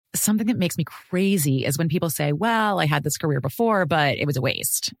Something that makes me crazy is when people say, well, I had this career before, but it was a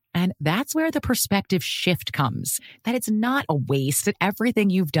waste. And that's where the perspective shift comes, that it's not a waste, that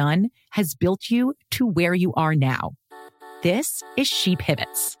everything you've done has built you to where you are now. This is She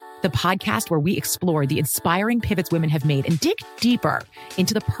Pivots, the podcast where we explore the inspiring pivots women have made and dig deeper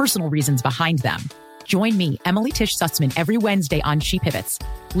into the personal reasons behind them. Join me, Emily Tish Sussman, every Wednesday on She Pivots.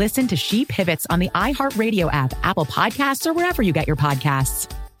 Listen to She Pivots on the iHeartRadio app, Apple Podcasts, or wherever you get your podcasts.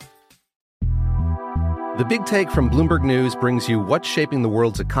 The Big Take from Bloomberg News brings you what's shaping the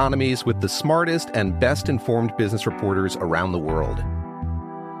world's economies with the smartest and best-informed business reporters around the world.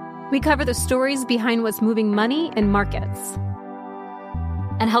 We cover the stories behind what's moving money and markets,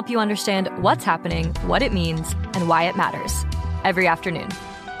 and help you understand what's happening, what it means, and why it matters every afternoon.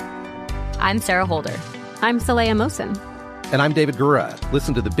 I'm Sarah Holder. I'm Saleha Mohsin. And I'm David Gura.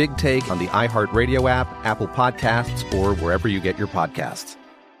 Listen to The Big Take on the iHeartRadio app, Apple Podcasts, or wherever you get your podcasts.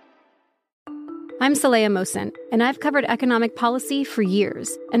 I'm Saleha Mohsin, and I've covered economic policy for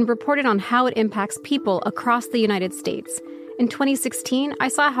years and reported on how it impacts people across the United States. In 2016, I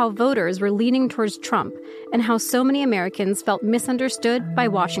saw how voters were leaning towards Trump and how so many Americans felt misunderstood by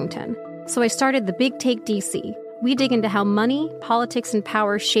Washington. So I started The Big Take DC. We dig into how money, politics, and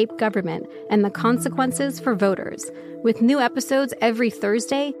power shape government and the consequences for voters. With new episodes every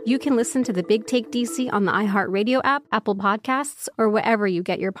Thursday, you can listen to The Big Take DC on the iHeartRadio app, Apple Podcasts, or wherever you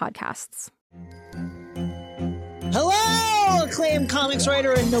get your podcasts. Hello, acclaimed comics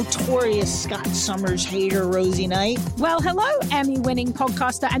writer and notorious Scott Summers hater, Rosie Knight. Well, hello, Emmy-winning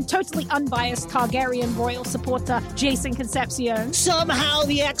podcaster and totally unbiased Targaryen royal supporter, Jason Concepcion. Somehow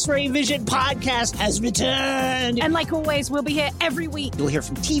the X-Ray Vision podcast has returned. And like always, we'll be here every week. You'll hear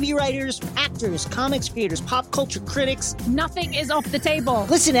from TV writers, actors, comics creators, pop culture critics. Nothing is off the table.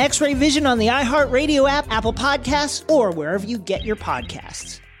 Listen to X-Ray Vision on the iHeartRadio app, Apple Podcasts, or wherever you get your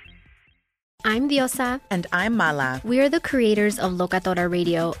podcasts. I'm Diosa. And I'm Mala. We are the creators of Locatora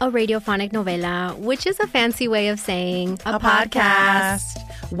Radio, a radiophonic novela, which is a fancy way of saying a podcast.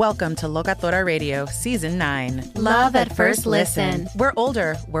 Welcome to Locatora Radio, Season 9. Love at first listen. We're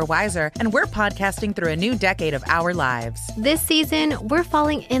older, we're wiser, and we're podcasting through a new decade of our lives. This season, we're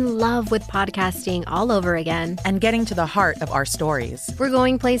falling in love with podcasting all over again. And getting to the heart of our stories. We're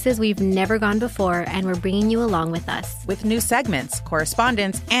going places we've never gone before, and we're bringing you along with us. With new segments,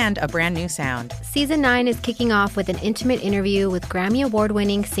 correspondence, and a brand new sound. Season 9 is kicking off with an intimate interview with Grammy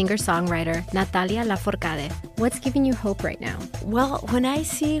Award-winning singer-songwriter Natalia Lafourcade. What's giving you hope right now? Well, when I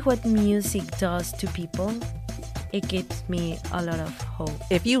see what music does to people, it gives me a lot of hope.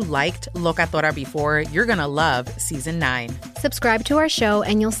 If you liked Locatora before, you're going to love Season 9. Subscribe to our show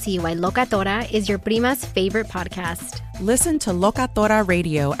and you'll see why Locatora is your prima's favorite podcast. Listen to Locatora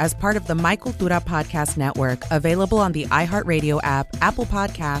Radio as part of the My Cultura Podcast Network, available on the iHeartRadio app, Apple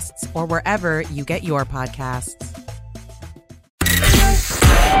Podcasts, or wherever you get your podcasts.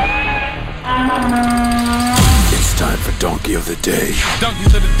 It's time for Donkey of the Day. Donkey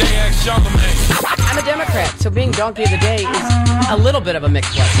of the Day, ask Charlamagne. I'm a Democrat, so being Donkey of the Day is a little bit of a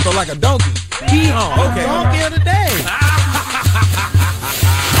mixed blessing. So like a donkey. Hee-haw. Okay. Donkey of the Day.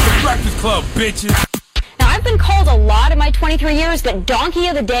 The Breakfast Club, bitches. Now, I've been called a lot in my 23 years, but Donkey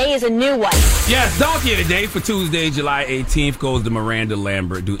of the Day is a new one. Yes, Donkey of the Day for Tuesday, July 18th goes to Miranda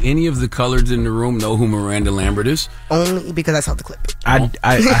Lambert. Do any of the coloreds in the room know who Miranda Lambert is? Only because I saw the clip. I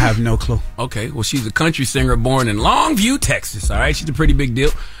have no clue. Okay, well, she's a country singer born in Longview, Texas, all right? She's a pretty big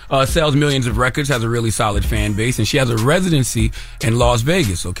deal. Sells millions of records, has a really solid fan base, and she has a residency in Las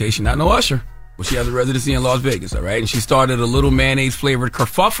Vegas, okay? She's not no usher. Well, she has a residency in Las Vegas, all right? And she started a little mayonnaise-flavored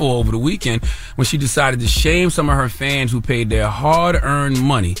kerfuffle over the weekend when she decided to shame some of her fans who paid their hard-earned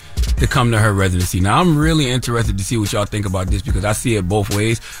money to come to her residency. Now, I'm really interested to see what y'all think about this because I see it both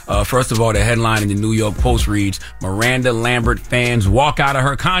ways. First of all, the headline in the New York Post reads, Miranda Lambert fans walk out of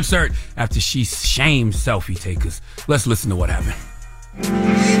her concert after she shamed selfie takers. Let's listen to what happened.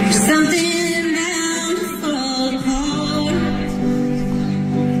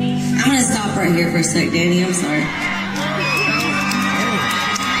 I'm going to stop right here for a sec, Danny. I'm sorry.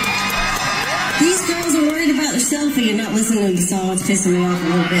 These girls are worried about their selfie and not listening to the song. It's pissing me off a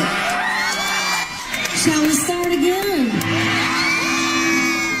little bit. Shall we start again?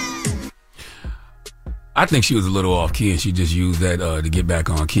 I think she was a little off key and she just used that to get back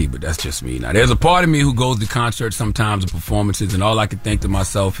on key, but that's just me. Now, there's a part of me who goes to concerts sometimes and performances, and all I can think to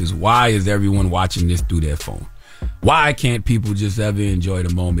myself is, why is everyone watching this through their phone? Why can't people just ever enjoy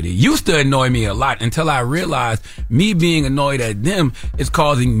the moment? It used to annoy me a lot until I realized me being annoyed at them is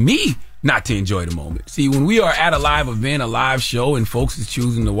causing me not to enjoy the moment. See, when we are at a live event, a live show, and folks is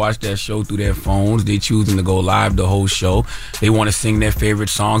choosing to watch that show through their phones, they choosing to go live the whole show, they want to sing their favorite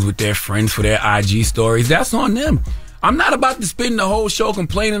songs with their friends for their IG stories, that's on them. I'm not about to spend the whole show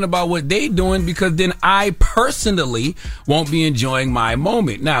complaining about what they doing, because then I personally won't be enjoying my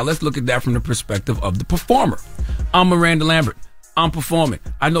moment. Now, let's look at that from the perspective of the performer. I'm Miranda Lambert. I'm performing.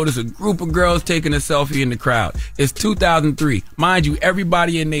 I notice a group of girls taking a selfie in the crowd. It's 2003. Mind you,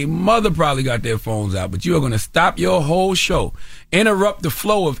 everybody and their mother probably got their phones out, but you are going to stop your whole show, interrupt the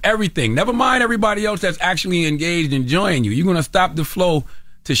flow of everything. Never mind everybody else that's actually engaged, enjoying you. You're going to stop the flow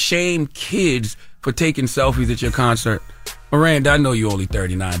to shame kids for taking selfies at your concert. Miranda, I know you're only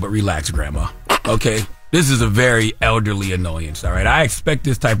 39, but relax, Grandma. Okay? This is a very elderly annoyance, all right? I expect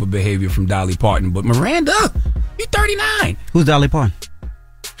this type of behavior from Dolly Parton, but Miranda, you're 39. Who's Dolly Parton?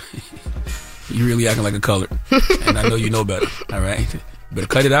 You really acting like a colored, and I know you know better, all right? Better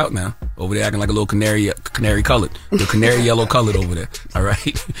cut it out now. Over there acting like a little canary colored. The canary yellow colored over there, all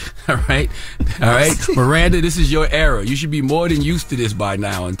right? All right? All right? Miranda, this is your era. You should be more than used to this by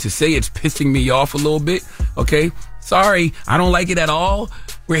now, and to say it's pissing me off a little bit, okay? Sorry, I don't like it at all.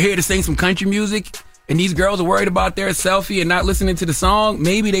 We're here to sing some country music, and these girls are worried about their selfie and not listening to the song.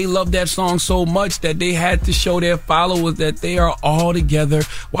 Maybe they love that song so much that they had to show their followers that they are all together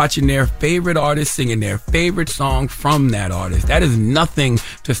watching their favorite artist singing their favorite song from that artist. That is nothing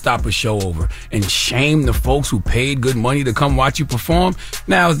to stop a show over and shame the folks who paid good money to come watch you perform.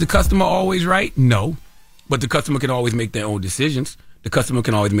 Now, is the customer always right? No. But the customer can always make their own decisions. The customer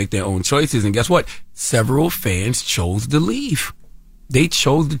can always make their own choices. And guess what? Several fans chose to leave. They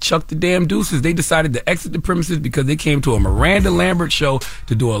chose to chuck the damn deuces. They decided to exit the premises because they came to a Miranda Lambert show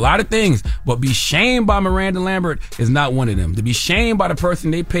to do a lot of things. But be shamed by Miranda Lambert is not one of them. To be shamed by the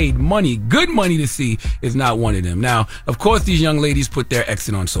person they paid money, good money to see, is not one of them. Now, of course, these young ladies put their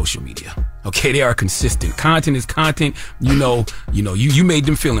exit on social media. Okay, they are consistent. Content is content. You made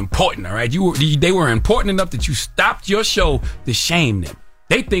them feel important, all right? They were important enough that you stopped your show to shame them.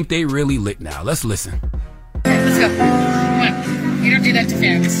 They think they really lit now. Let's listen. Let's go. Come on. You don't do that to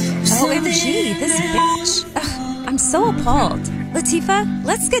fans. OMG, this bitch. Ugh, I'm so appalled. Latifah,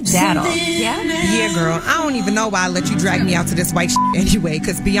 let's get dad off, yeah? Yeah, girl. I don't even know why I let you drag me out to this white shit anyway,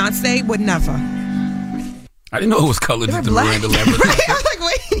 because Beyonce would never. I didn't know it was colored into Miranda Lambert. Right? I was like,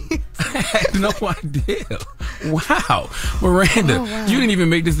 wait. I had no idea. Wow. Miranda, you didn't even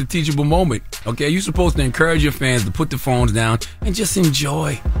make this a teachable moment. Okay, you're supposed to encourage your fans to put the phones down and just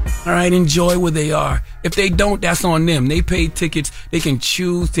enjoy. All right, enjoy where they are. If they don't, that's on them. They paid tickets. They can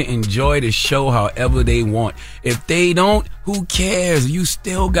choose to enjoy the show however they want. If they don't, who cares? You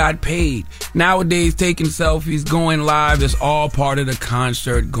still got paid. Nowadays, taking selfies, going live is all part of the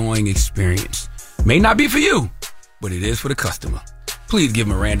concert going experience. May not be for you, but it is for the customer. Please give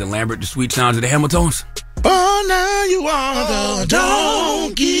Miranda Lambert the sweet sounds of the Hamiltons. Oh, now you are the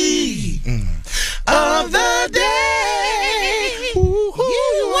donkey of the day. Ooh,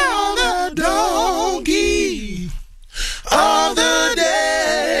 you are the donkey of the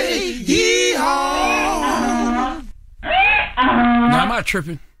day. Yee-haw. Now, am I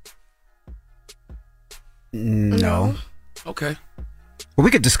tripping? No. Okay. Well,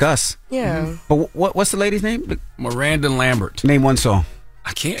 we could discuss. Yeah. Mm-hmm. But what's the lady's name? Miranda Lambert. Name one song.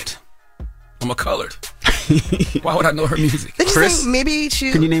 I can't. I'm a colored. Why would I know her music? Chris? Maybe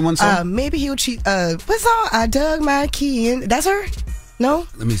she. Can you name one song? Maybe he would cheat. What song? I dug my key in. That's her? No?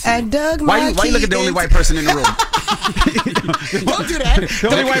 Let me see. I dug my key. Why you look at the only white person in the room? Don't do that. The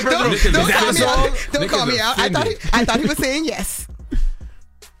only white person in the room. Don't call me out. I thought he was saying yes.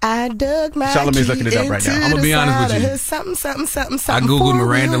 I dug my Charlamagne's looking it up right now. I'm going to be honest with you. Something. I Googled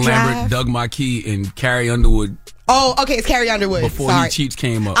Miranda Lambert, dug my key, and Carrie Underwood. Oh, okay, it's Carrie Underwood. Before He Cheats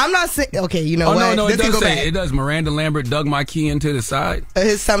came up. I'm not saying, okay, you know what? No, it does say, it does. Miranda Lambert dug my key into the side.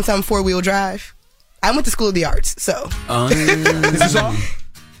 His something 4-wheel drive. I went to School of the Arts, so. This is all?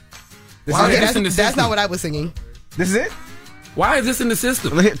 That's not what I was singing. This is it? Why is this in the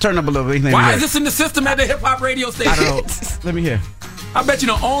system? Turn up a little bit. Why is this in the system at the hip-hop radio station? I don't know. Let me hear. I bet you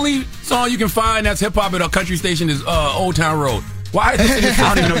the only song you can find that's hip-hop at a country station is Old Town Road. Why is this in the system? I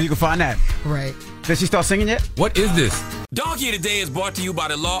don't even know if you can find that. Right. Did she start singing yet? What is this? Donkey of the Day is brought to you by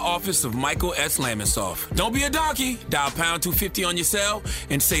the law office of Michael S. Lamonsoff. Don't be a donkey. Dial pound 250 on your cell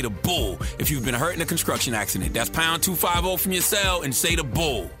and say the bull if you've been hurt in a construction accident. That's pound 250 from your cell and say the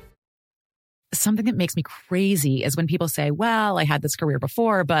bull. Something that makes me crazy is when people say, well, I had this career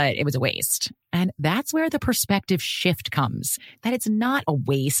before, but it was a waste. And that's where the perspective shift comes, that it's not a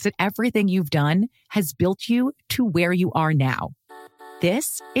waste, that everything you've done has built you to where you are now.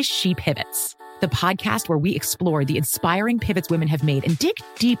 This is She Pivots, the podcast where we explore the inspiring pivots women have made and dig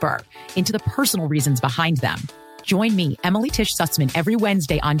deeper into the personal reasons behind them. Join me, Emily Tish Sussman, every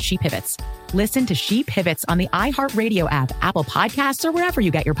Wednesday on She Pivots. Listen to She Pivots on the iHeartRadio app, Apple Podcasts, or wherever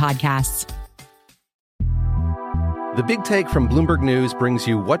you get your podcasts. The Big Take from Bloomberg News brings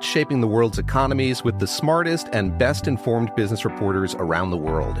you what's shaping the world's economies with the smartest and best-informed business reporters around the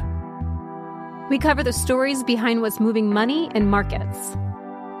world. We cover the stories behind what's moving money and markets,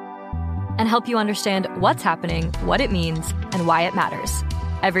 and help you understand what's happening, what it means, and why it matters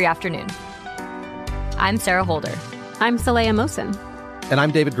every afternoon. I'm Sarah Holder. I'm Saleha Mohsin. And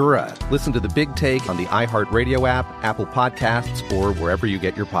I'm David Gura. Listen to The Big Take on the iHeartRadio app, Apple Podcasts, or wherever you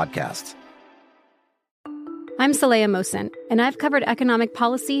get your podcasts. I'm Saleha Mohsin, and I've covered economic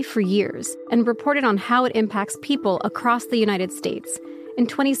policy for years and reported on how it impacts people across the United States. In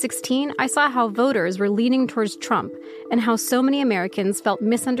 2016, I saw how voters were leaning towards Trump and how so many Americans felt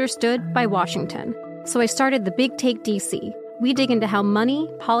misunderstood by Washington. So I started The Big Take DC. We dig into how money,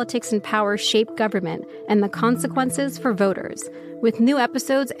 politics, and power shape government and the consequences for voters. With new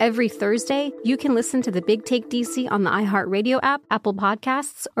episodes every Thursday, you can listen to The Big Take DC on the iHeartRadio app, Apple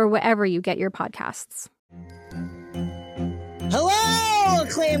Podcasts, or wherever you get your podcasts. Hello,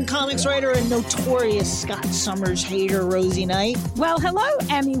 acclaimed comics writer and notorious Scott Summers hater, Rosie Knight. Well, hello,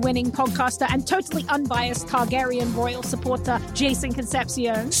 Emmy-winning podcaster and totally unbiased Targaryen royal supporter, Jason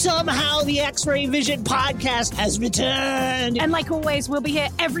Concepcion. Somehow the X-Ray Vision podcast has returned. And like always, we'll be here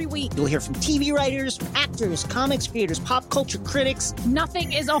every week. You'll hear from TV writers, actors, comics creators, pop culture critics.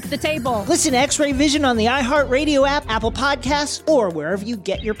 Nothing is off the table. Listen to X-Ray Vision on the iHeartRadio app, Apple Podcasts, or wherever you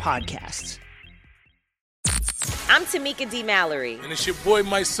get your podcasts. I'm Tamika D. Mallory. And it's your boy,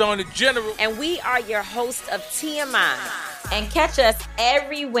 my son, the General. And we are your hosts of TMI. And catch us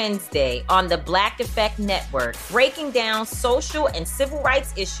every Wednesday on the Black Effect Network, breaking down social and civil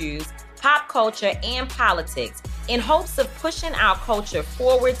rights issues, pop culture, and politics in hopes of pushing our culture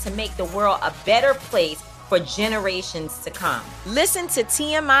forward to make the world a better place for generations to come. Listen to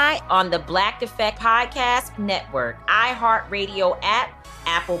TMI on the Black Effect Podcast Network, iHeartRadio app,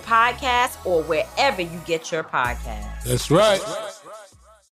 Apple Podcasts, or wherever you get your podcasts. That's right.